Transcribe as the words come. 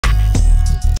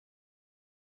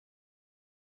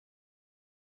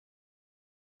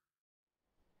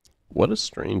What a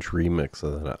strange remix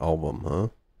of that album, huh?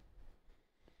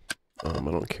 I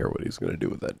don't care what he's gonna do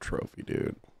with that trophy,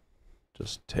 dude.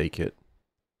 Just take it.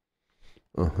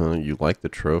 Uh-huh, you like the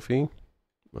trophy?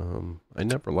 I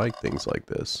never liked things like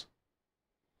this.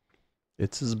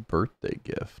 It's his birthday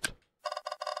gift.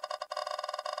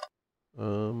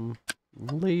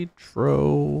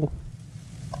 Latro.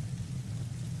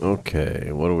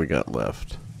 Okay, what do we got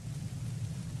left?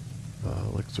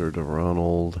 Elixir to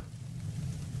Ronald.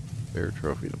 Bear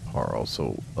trophy to Parl.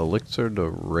 So, Elixir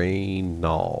to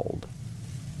Reynald.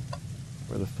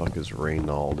 Where the fuck is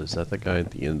Reynald? Is that the guy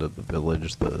at the end of the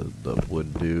village? The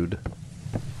wood dude?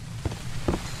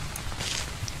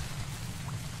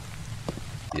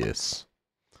 Yes.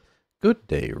 Good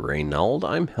day, Reynald.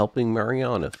 I'm helping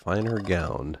Mariana find her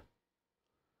gown.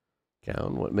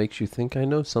 Gown? What makes you think I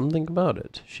know something about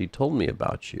it? She told me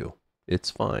about you.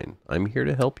 It's fine. I'm here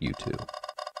to help you two.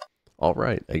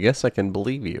 Alright, I guess I can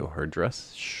believe you. Her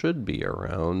dress should be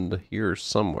around here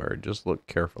somewhere. Just look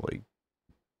carefully.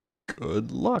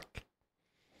 Good luck.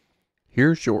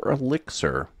 Here's your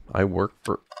elixir. I work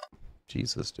for...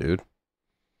 Jesus, dude.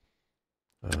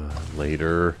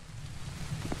 Later.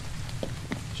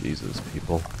 Jesus,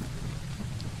 people.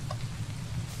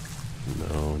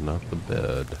 No, not the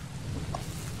bed.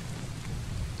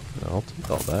 I'll take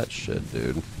all that shit,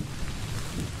 dude.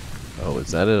 Oh,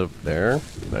 is that it up there?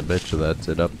 I bet you that's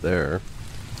it up there.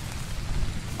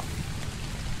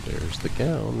 There's the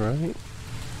gown, right?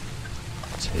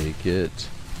 Take it.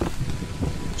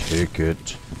 Take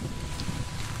it.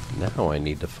 Now I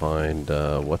need to find,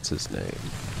 what's his name?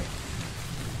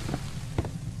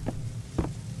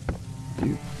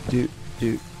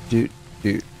 Doot.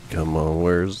 Come on,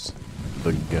 where's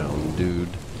the gown, dude?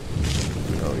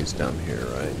 Oh, he's down here,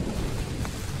 right?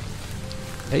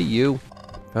 Hey, you.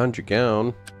 Found your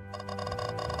gown.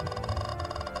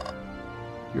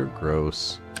 You're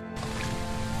gross.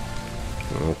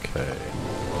 Okay.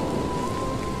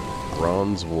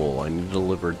 Ron's wool. I need to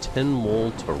deliver 10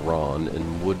 wool to Ron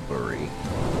in Woodbury.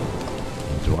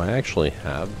 Do I actually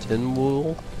have 10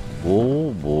 wool?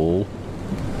 Wool.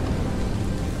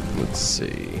 Let's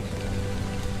see.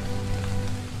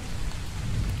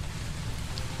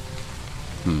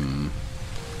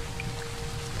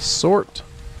 Sort.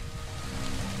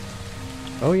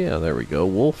 Oh yeah, there we go.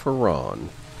 Wool for Ron.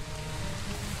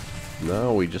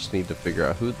 Now we just need to figure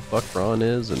out who the fuck Ron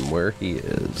is and where he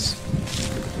is.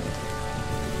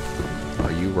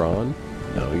 Are you Ron?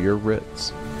 No, you're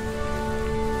Ritz.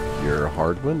 You're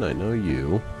Hardwin? I know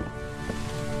you.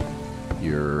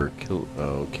 You're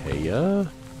okay, yeah?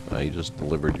 I just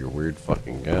delivered your weird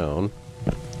fucking gown.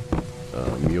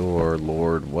 You're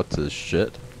Lord what's his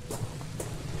shit?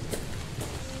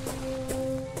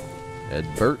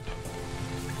 Edbert.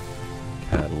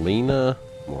 Catalina.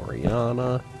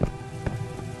 Moriana.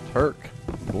 Turk.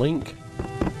 Blink.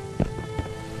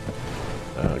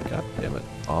 God damn it.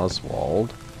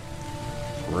 Oswald.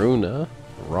 Runa.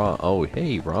 Ron. Oh,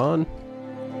 hey, Ron.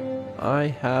 I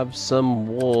have some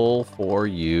wool for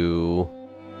you.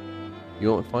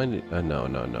 You won't find it?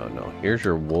 No. Here's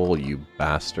your wool, you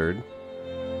bastard.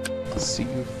 See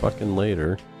you fucking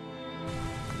later.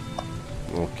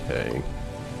 Okay.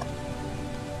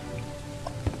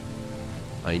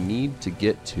 I need to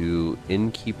get to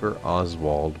Innkeeper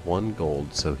Oswald 1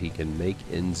 gold so he can make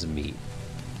ends meet.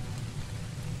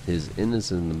 His inn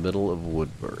is in the middle of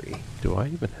Woodbury. Do I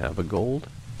even have a gold?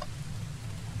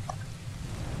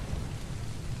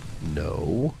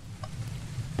 No.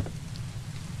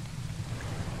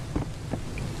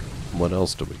 What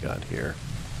else do we got here?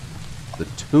 The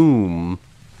tomb.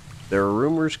 There are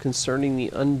rumors concerning the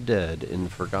undead in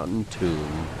Forgotten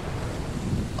Tomb.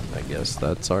 I guess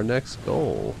that's our next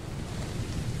goal.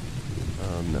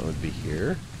 That would be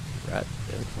here. Rat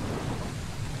pit.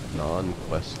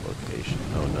 Non-quest location.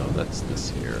 Oh no, that's this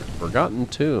here. Forgotten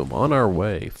Tomb. On our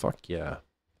way. Fuck yeah.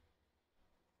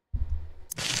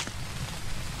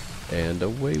 And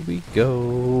away we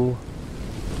go.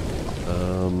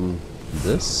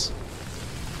 This?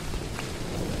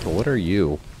 What are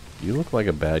you? You look like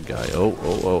a bad guy.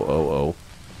 Oh.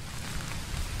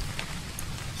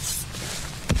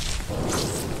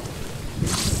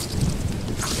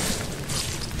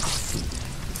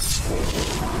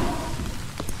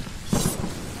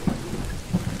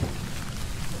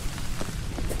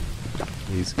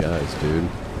 These guys, dude.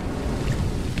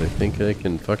 They think they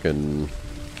can fucking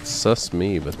suss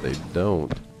me, but they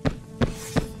don't.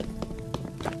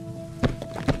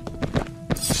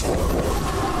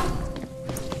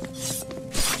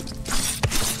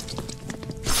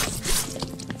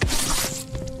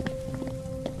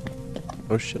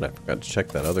 Oh shit, I forgot to check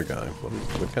that other guy.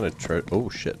 What kind of oh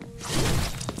shit.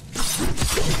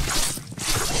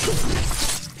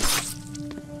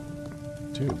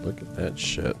 Dude, look at that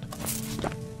shit.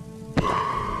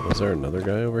 Was there another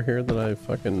guy over here that I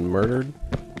fucking murdered?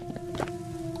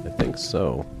 I think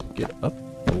so. Get up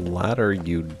the ladder,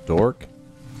 you dork.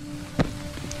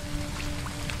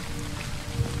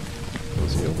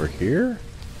 Was he over here?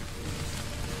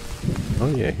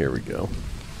 Oh yeah, here we go.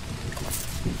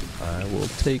 I will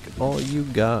take all you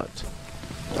got.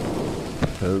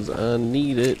 Because I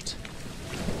need it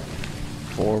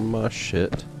for my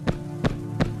shit.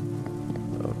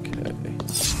 Okay.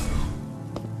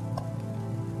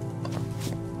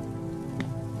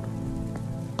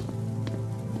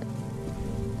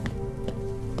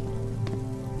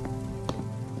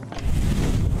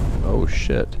 Oh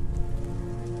shit.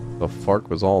 The fuck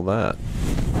was all that?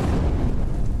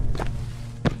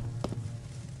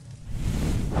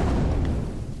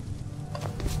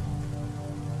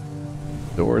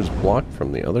 Doors blocked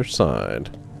from the other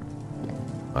side.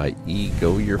 I.e.,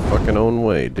 go your fucking own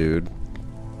way, dude.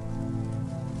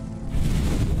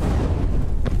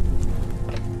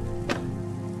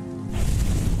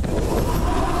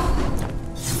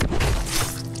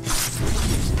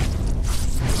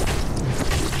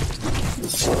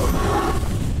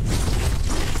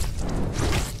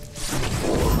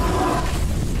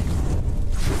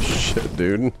 Shit,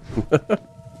 dude.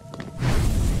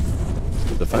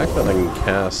 The fact that I can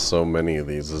cast so many of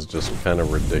these is just kind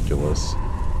of ridiculous.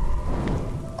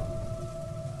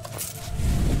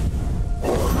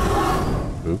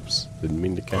 Oops, didn't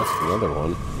mean to cast another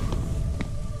one.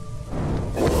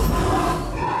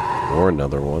 Or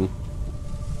another one.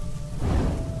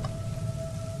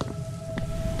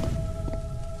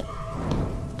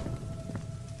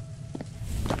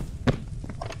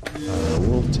 I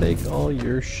will take all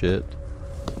your shit.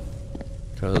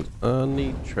 'Cause I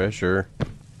need treasure.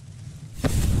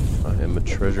 I am a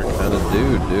treasure kind of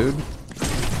dude.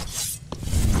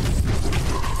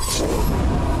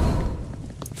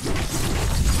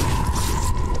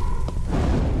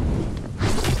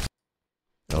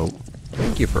 Oh,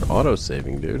 thank you for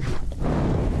auto-saving, dude.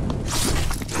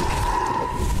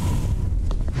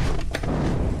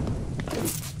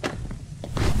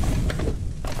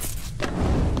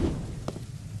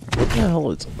 What the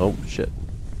hell is... Oh, shit.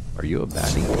 Are you a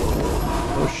baddie?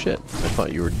 Oh shit, I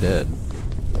thought you were dead.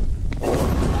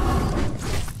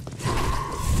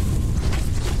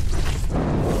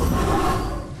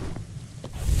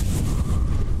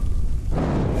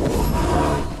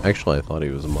 Actually, I thought he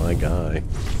was my guy.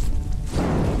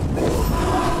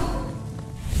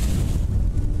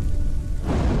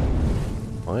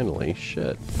 Finally,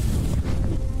 shit.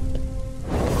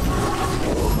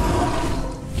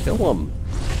 Kill him!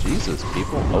 Jesus,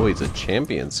 people. Oh, he's a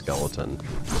champion skeleton.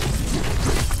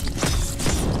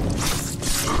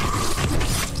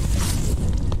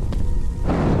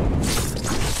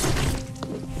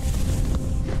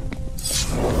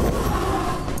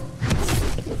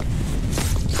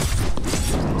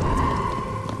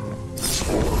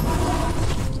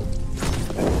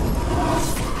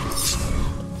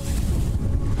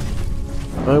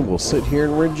 I will sit here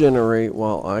and regenerate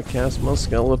while I cast my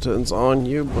skeletons on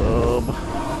you, bub.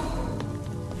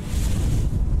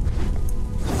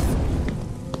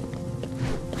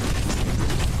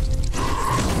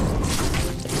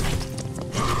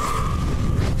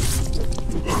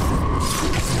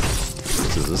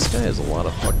 This guy has a lot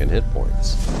of fucking hit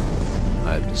points.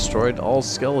 I've destroyed all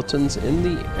skeletons in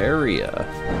the area.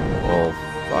 Well,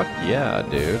 fuck yeah,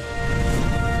 dude.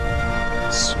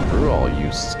 Screw all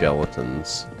you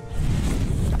skeletons.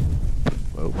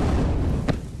 Whoa.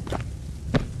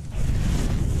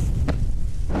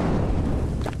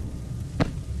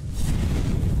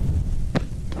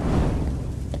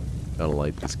 Gotta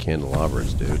light these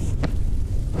candelabras, dude.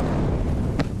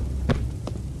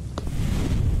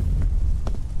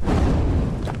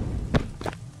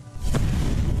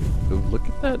 Look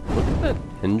at that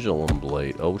pendulum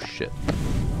blade. Oh shit.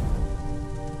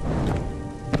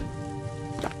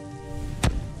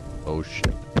 Oh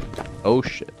shit. Oh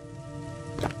shit.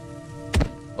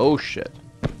 Oh shit.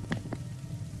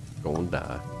 Gonna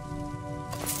die.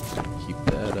 Keep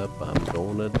that up, I'm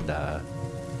gonna die.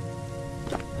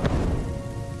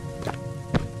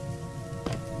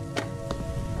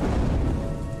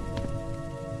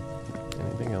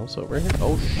 Anything else over here?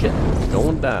 Oh shit.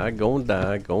 Gonna die, gonna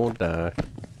die, gonna die.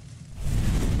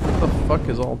 What the fuck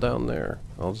is all down there?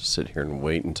 I'll just sit here and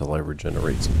wait until I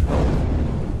regenerate some health.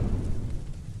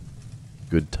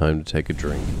 Good time to take a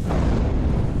drink.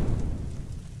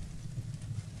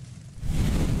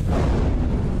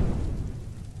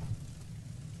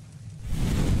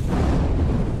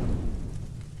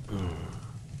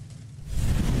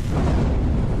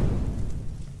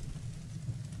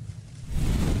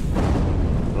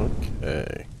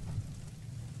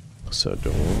 so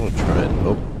do I want to try it?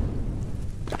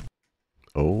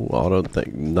 Oh, auto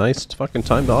thing. Nice fucking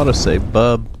time to autosave,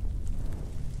 bub.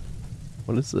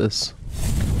 What is this?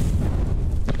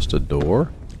 Just a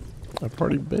door? I've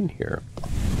already been here.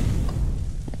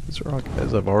 These are all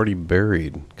guys I've already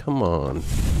buried. Come on.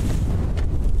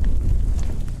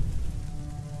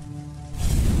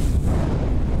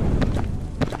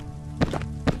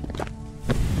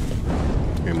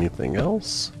 Anything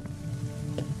else?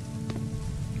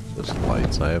 Just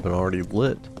lights I haven't already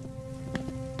lit.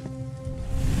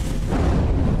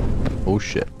 Oh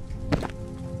shit.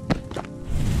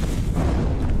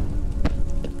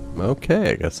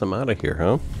 Okay, I guess I'm out of here,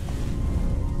 huh?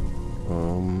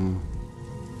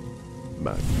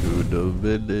 Back to the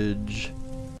village.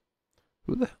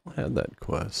 Who the hell had that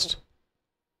quest?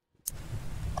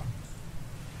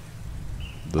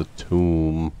 The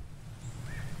tomb.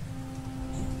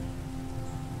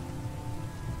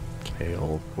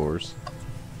 Kale, of course.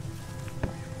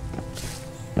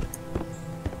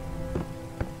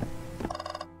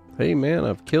 Hey man,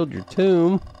 I've killed your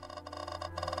tomb.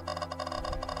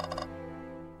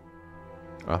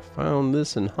 I found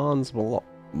this in Han's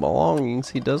belongings.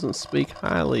 He doesn't speak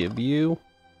highly of you.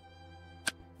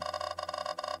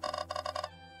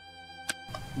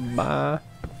 Bye.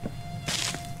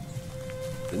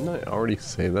 Didn't I already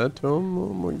say that to him?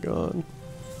 Oh my god.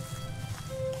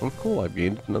 Oh cool, I've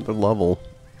gained another level.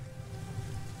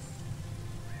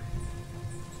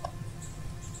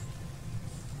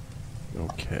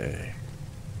 Okay.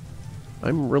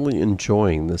 I'm really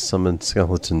enjoying this summon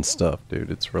skeleton stuff,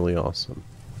 dude. It's really awesome.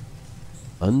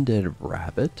 Undead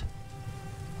rabbit?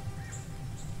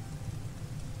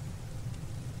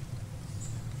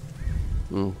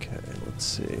 Okay, let's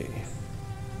see.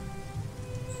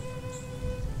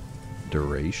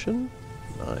 Duration?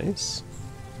 Nice.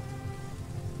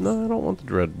 No, I don't want the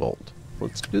Dreadbolt.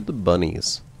 Let's do the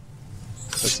bunnies.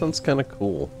 That sounds kind of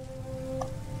cool.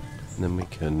 And then we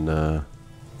can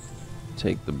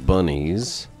take the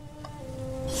bunnies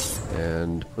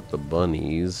and put the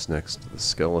bunnies next to the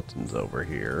skeletons over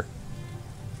here.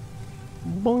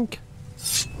 Bonk!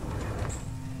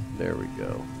 There we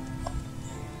go.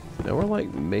 Now we're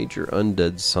like major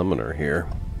undead summoner here.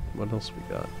 What else we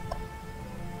got?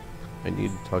 I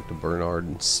need to talk to Bernard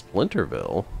in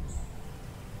Splinterville.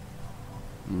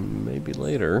 Maybe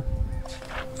later.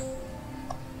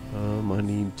 I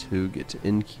need to get to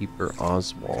Innkeeper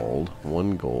Oswald.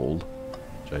 1 gold.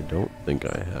 Which I don't think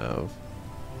I have.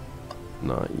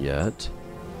 Not yet.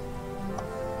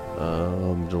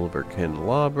 Deliver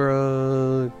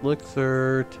Candelabra,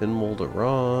 Elixir, Tin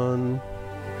Molderon.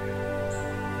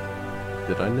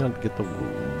 Did I not get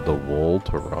the wool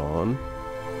to Ron?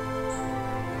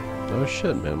 Oh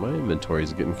shit, man, my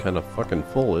inventory's getting kind of fucking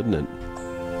full, isn't it?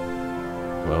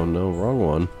 Oh no, wrong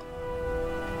one.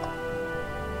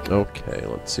 Okay,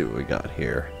 let's see what we got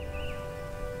here.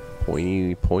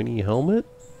 Pointy helmet?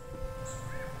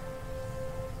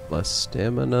 Less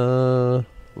stamina,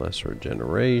 less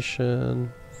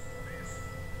regeneration,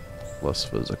 less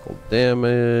physical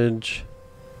damage.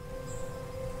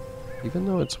 Even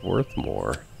though it's worth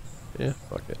more. Yeah,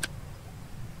 fuck it.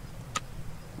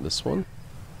 This one?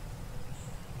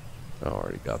 I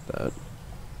already got that.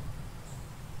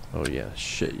 Oh yeah,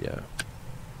 shit yeah.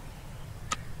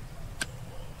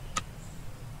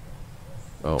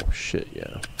 Oh shit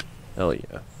yeah. Hell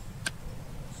yeah.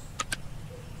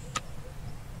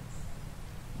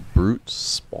 Brute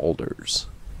Spalders.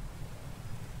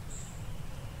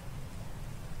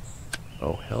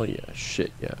 Oh hell yeah,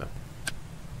 shit yeah.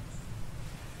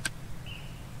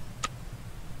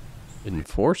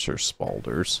 Enforcer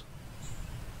Spalders.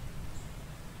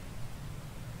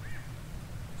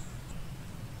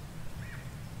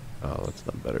 Oh, that's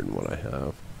not better than what I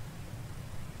have.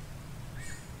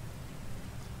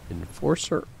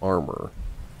 Enforcer Armor.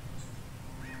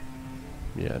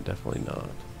 Yeah, definitely not.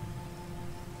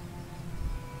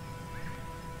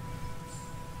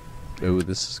 Oh,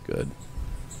 this is good.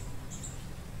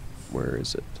 Where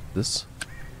is it? This?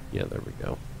 Yeah, there we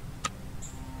go.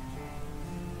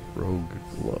 Rogue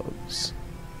Gloves.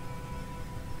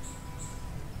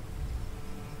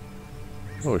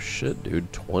 Oh shit,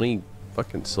 dude. 20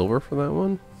 fucking silver for that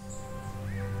one?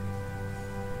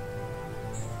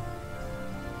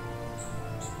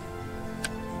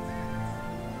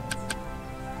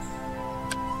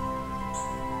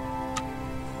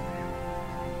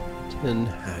 Tin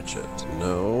hatchet.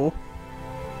 No.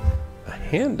 A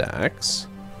hand axe?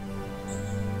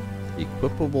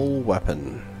 Equipable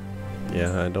weapon.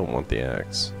 Yeah, I don't want the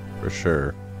axe. For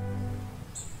sure.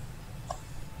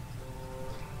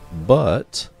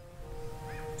 But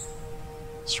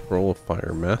Scroll of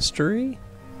Fire Mastery?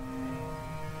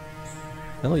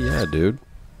 Hell yeah, dude.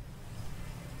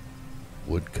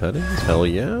 Wood cutting? Hell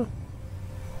yeah.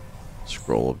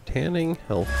 Scroll of Tanning?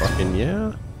 Hell fucking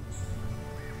yeah.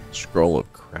 Scroll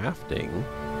of Crafting?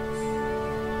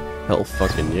 Hell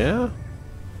fucking yeah.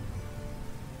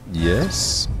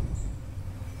 Yes.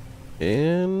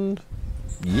 And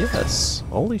yes.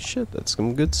 Holy shit, that's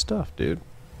some good stuff, dude.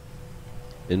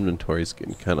 Inventory's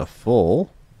getting kind of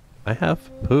full. I have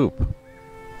poop.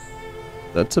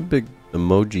 That's a big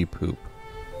emoji poop.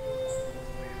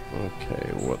 Okay,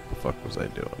 what the fuck was I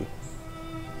doing?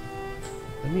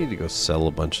 I need to go sell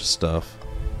a bunch of stuff.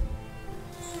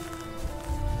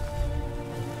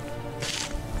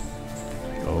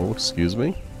 Oh, excuse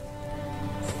me?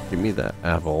 Give me that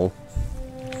apple.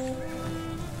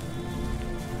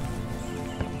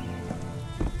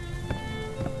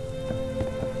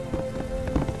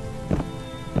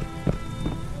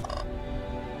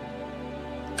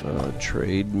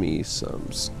 Trade me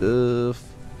some stuff.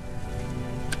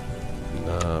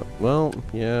 Well,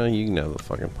 yeah, you can have the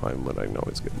fucking pine wood. I can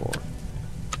always get more.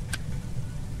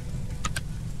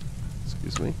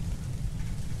 Excuse me.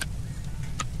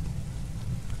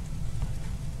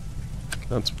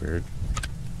 That's weird.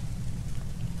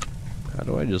 How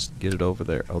do I just get it over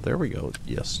there? Oh, there we go.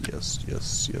 Yes, yes,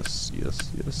 yes, yes,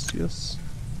 yes, yes, yes.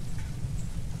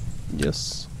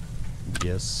 Yes.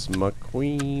 Yes, my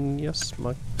queen. Yes,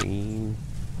 my queen.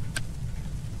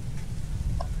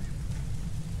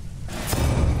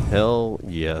 Hell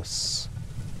yes.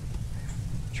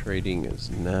 Trading is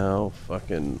now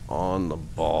fucking on the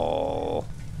ball.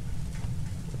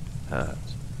 That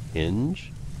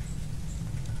hinge?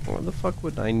 Why the fuck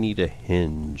would I need a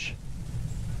hinge?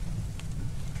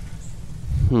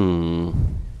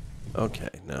 Okay,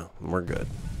 no, we're good.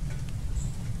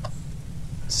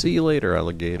 See you later,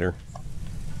 alligator.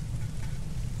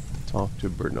 Talk to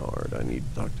Bernard. I need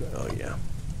to talk to... Oh, yeah.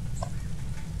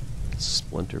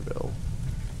 Splinterville.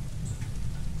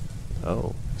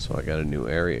 Oh, so I got a new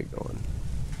area going.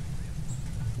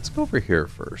 Let's go over here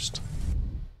first.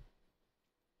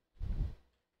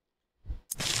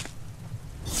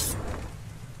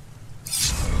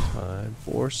 Time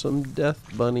for some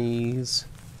death bunnies.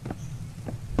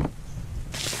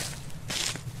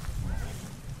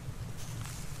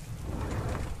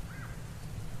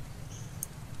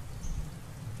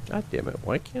 God damn it,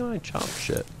 why can't I chop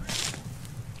shit?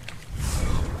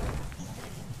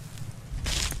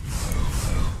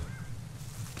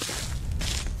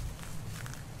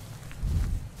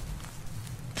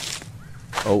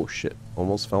 Oh shit,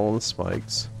 almost fell on the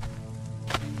spikes.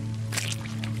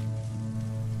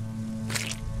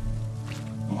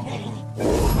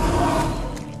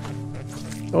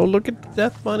 Oh, look at the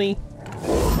death bunny.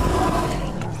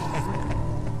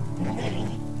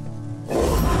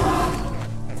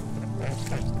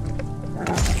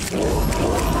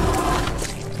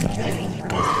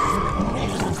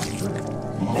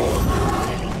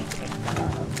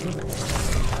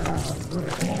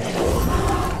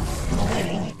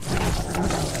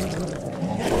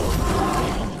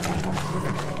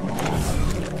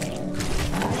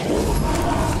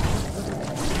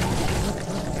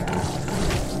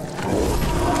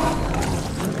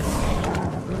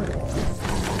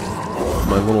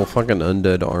 My little fucking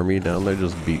undead army down there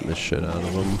just beating the shit out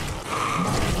of them.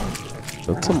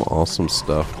 That's some awesome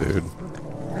stuff, dude.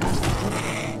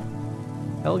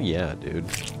 Hell yeah, dude.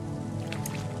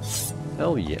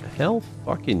 Hell yeah. Hell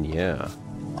fucking yeah.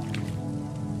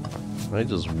 I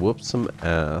just whooped some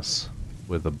ass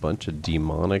with a bunch of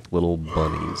demonic little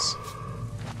bunnies.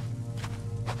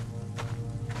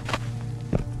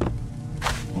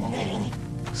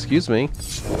 Excuse me.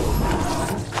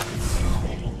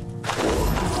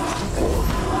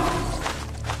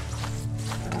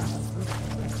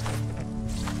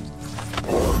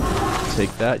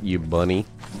 Take that, you bunny.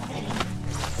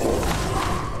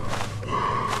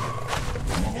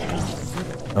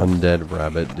 Undead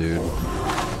rabbit, dude.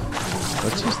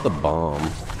 That's just the bomb.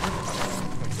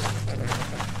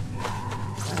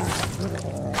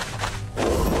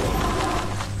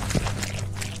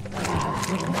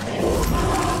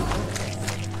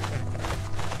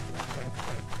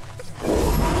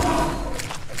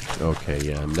 Okay,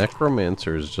 yeah,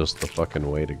 Necromancer is just the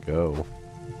fucking way to go.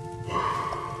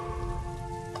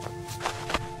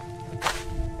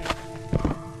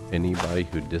 Anybody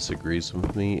who disagrees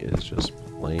with me is just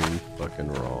plain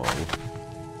fucking wrong.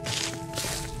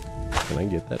 Can I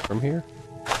get that from here?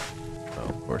 Oh,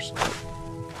 of course not.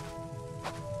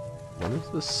 What is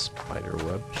this spider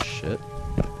web shit?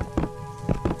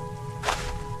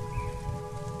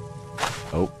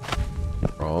 Oh,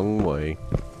 wrong way.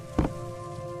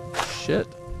 shit.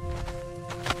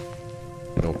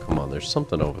 Oh, come on. There's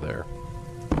something over there.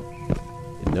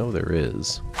 You know there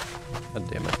is. God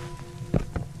damn it.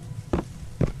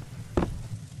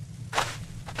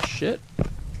 Shit.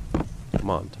 Come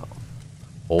on, Tom.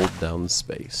 Hold down the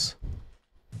space.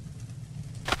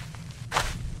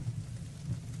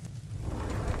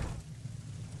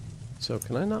 So,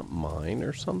 can I not mine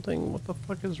or something? What the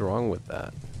fuck is wrong with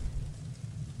that?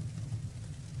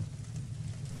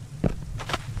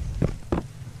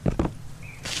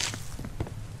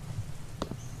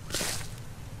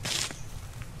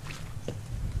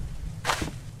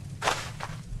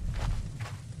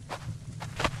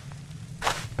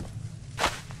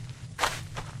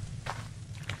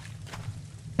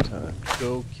 Time to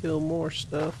go kill more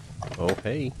stuff. Oh,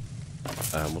 hey.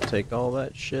 I will take all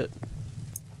that shit.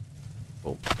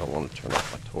 Oh, I want to turn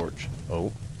off my torch.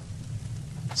 Oh.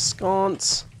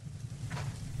 Sconce!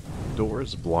 Door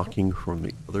is blocking from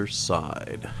the other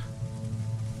side.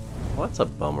 Well, that's a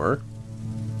bummer.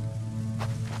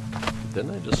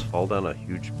 Didn't I just fall down a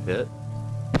huge pit?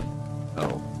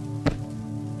 Oh.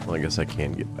 Well, I guess I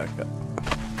can get back up.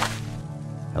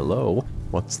 Hello?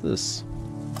 What's this?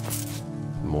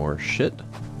 More shit?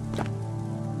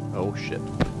 Oh, shit.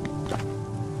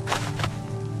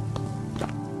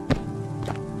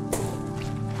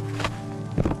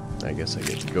 I guess I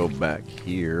get to go back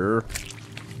here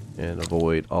and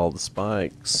avoid all the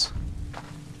spikes.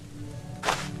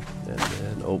 And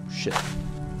then, oh shit.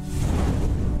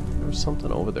 There was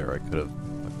something over there I could have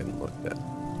fucking looked at.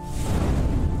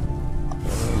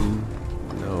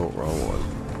 No, wrong one.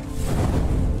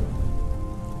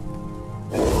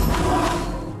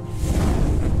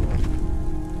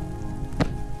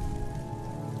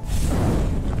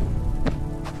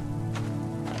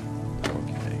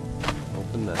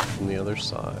 From the other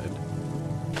side.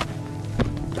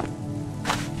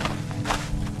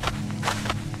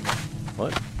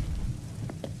 What?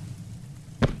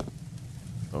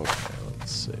 Okay,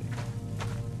 let's see.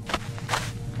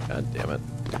 God damn it.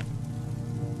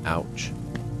 Ouch.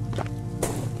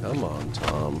 Come on,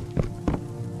 Tom.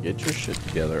 Get your shit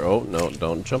together. Oh, no,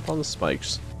 don't jump on the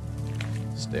spikes.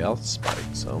 Stay off the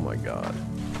spikes. Oh my god.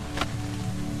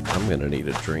 I'm gonna need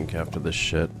a drink after this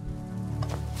shit.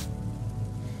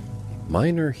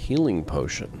 Minor healing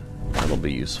potion. That'll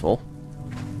be useful.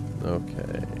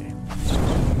 Okay.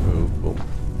 Ooh, ooh.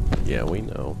 Yeah, we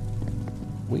know.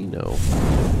 We know.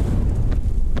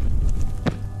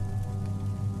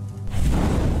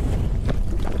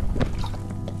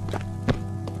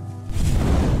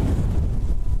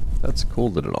 That's cool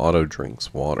that it auto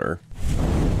drinks water.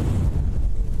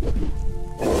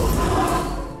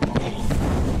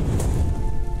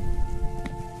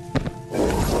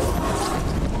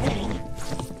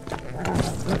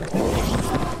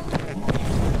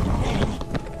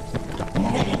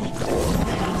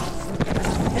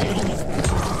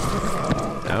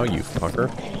 Now you fucker.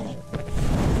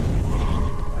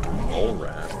 Mole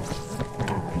rat.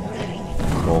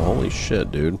 Well, holy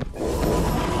shit, dude.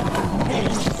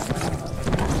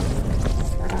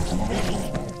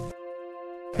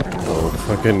 Oh,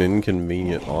 fucking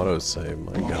inconvenient autosave,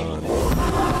 my god.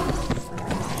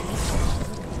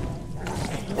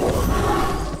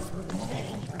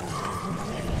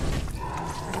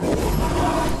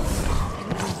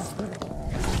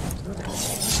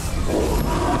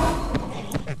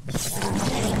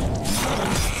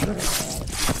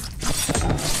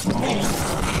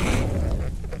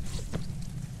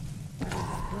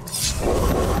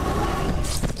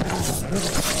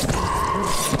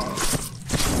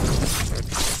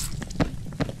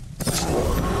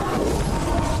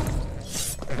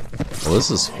 Well,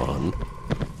 this is fun.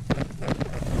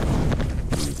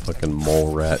 Fucking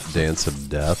mole rat dance of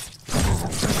death.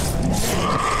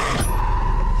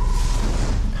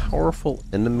 Powerful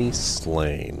enemy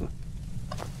slain.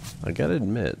 I gotta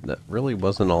admit, that really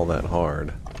wasn't all that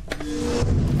hard.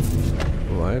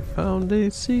 Oh, I found a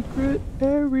secret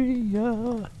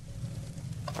area.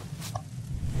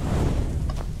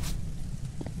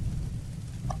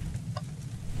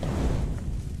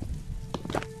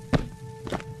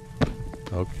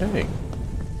 Okay.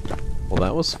 Well,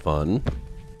 that was fun.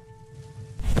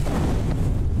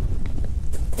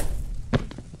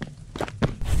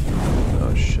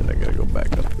 Oh shit, I gotta go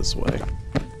back up this way.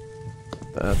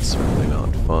 That's certainly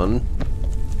not fun.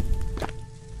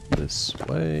 This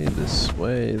way, this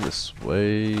way, this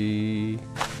way.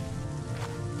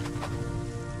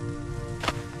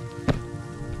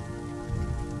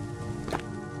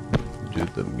 Do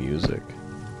the music.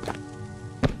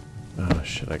 Oh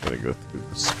shit, I gotta go through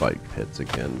the spike pits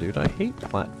again. Dude, I hate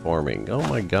platforming. Oh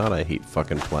my god, I hate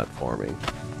fucking platforming.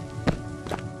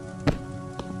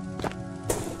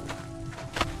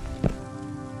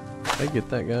 get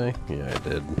that guy? Yeah, I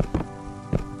did.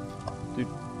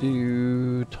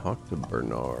 Talk to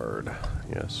Bernard.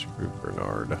 Yeah, screw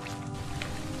Bernard.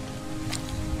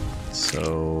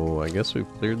 So, I guess we've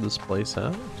cleared this place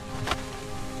out?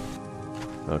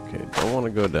 Okay, don't want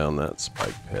to go down that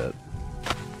spike pit.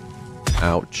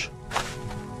 Ouch.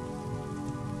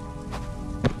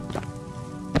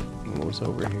 What was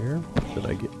over here? Did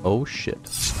I get... Oh, shit.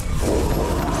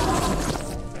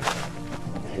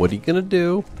 What are you gonna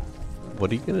do?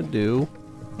 What are you gonna do?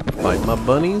 Fight my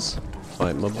bunnies?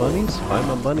 Fight my bunnies? Fight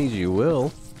my bunnies, you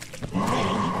will.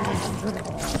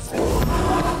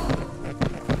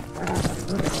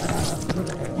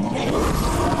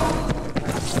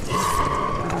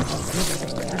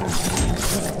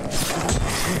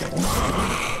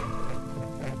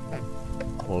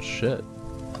 Well, shit.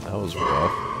 That was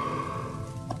rough.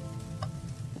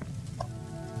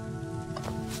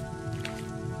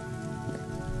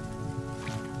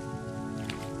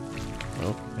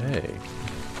 Okay.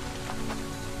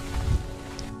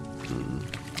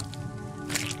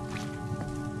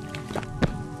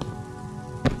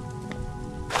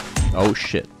 Oh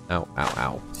shit. Ow, ow,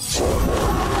 ow.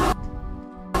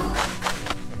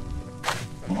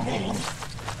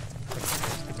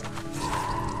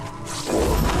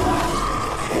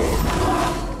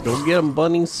 Go get them,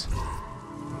 bunnies.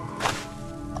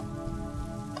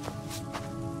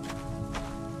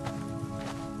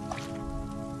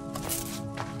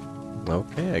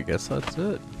 Okay, I guess that's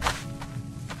it.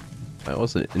 That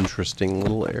was an interesting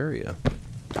little area.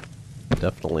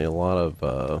 Definitely a lot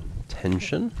of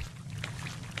tension.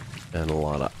 And a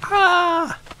lot of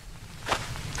ah!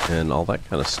 And all that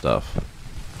kind of stuff.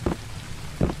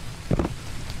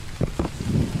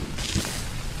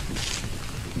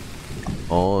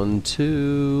 On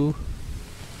to...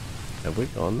 Have we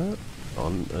gone that?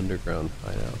 On underground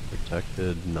hideout.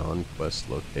 Protected non-quest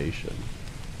location.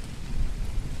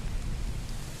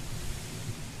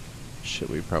 Shit,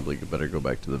 we probably better go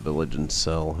back to the village and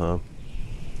sell, huh?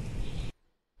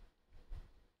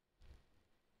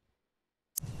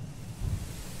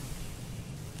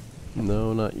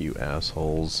 No, not you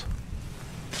assholes.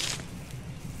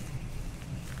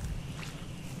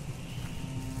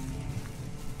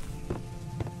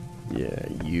 Yeah,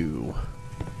 you.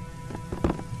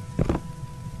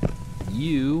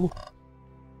 You.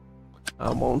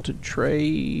 I want to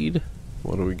trade.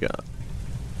 What do we got?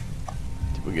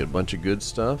 Did we get a bunch of good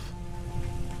stuff?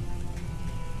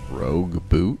 Rogue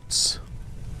boots?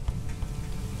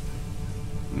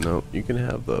 No, you can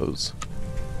have those.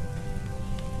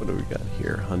 What do we got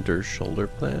here? Hunter's shoulder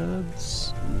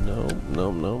pads? No,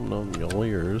 no, no, no, all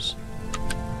yours.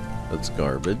 That's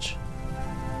garbage.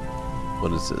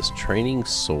 What is this? Training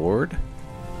sword?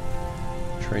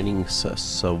 Training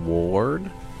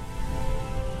sword?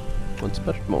 What's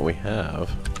better than what we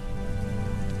have?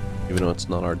 Even though it's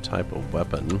not our type of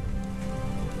weapon.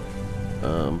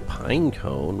 Pine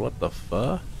cone? What the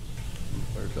fuck?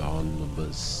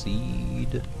 Bergon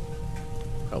seed.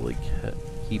 Probably can't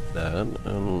keep that. I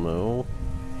don't know.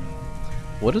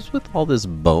 What is with all this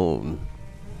bone?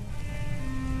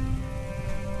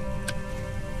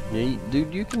 Yeah,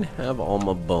 dude, you can have all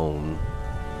my bone.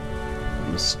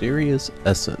 Mysterious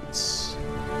essence.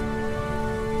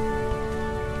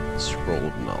 Scroll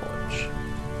of knowledge.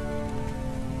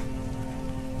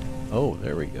 Oh,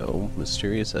 there we go.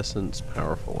 Mysterious essence,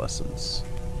 powerful essence.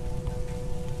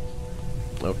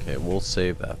 Okay, we'll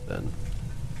save that then.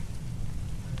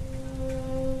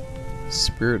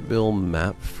 Spiritville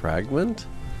map fragment?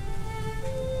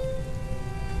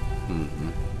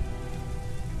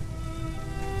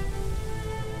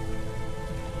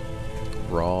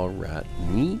 Raw rat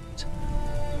meat.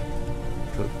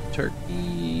 Cooked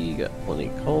turkey. Got plenty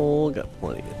of coal. Got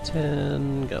plenty of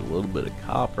tin. Got a little bit of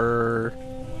copper.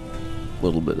 A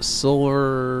little bit of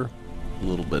silver. A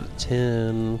little bit of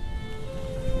tin.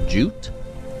 Jute?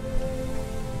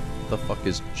 What the fuck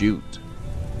is jute?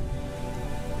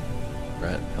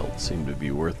 Rat pelts seem to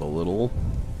be worth a little.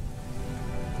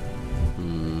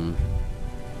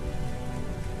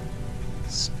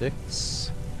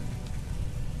 Sticks.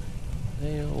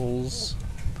 Nails.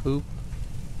 Poop.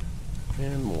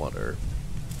 And water.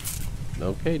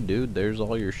 Okay, dude, there's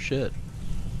all your shit.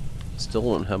 Still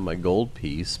don't have my gold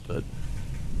piece, but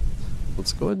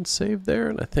let's go ahead and save there.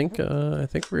 And I think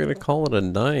we're gonna call it a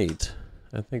night.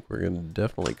 I think we're gonna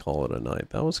definitely call it a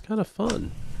night. That was kind of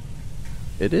fun.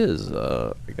 It is.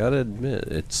 I gotta admit,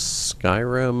 it's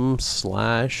Skyrim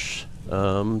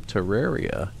 /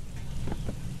 Terraria,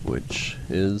 which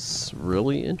is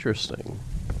really interesting.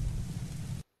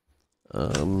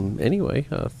 Anyway,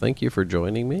 thank you for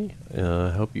joining me.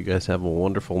 I hope you guys have a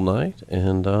wonderful night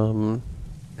and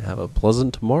have a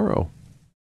pleasant tomorrow.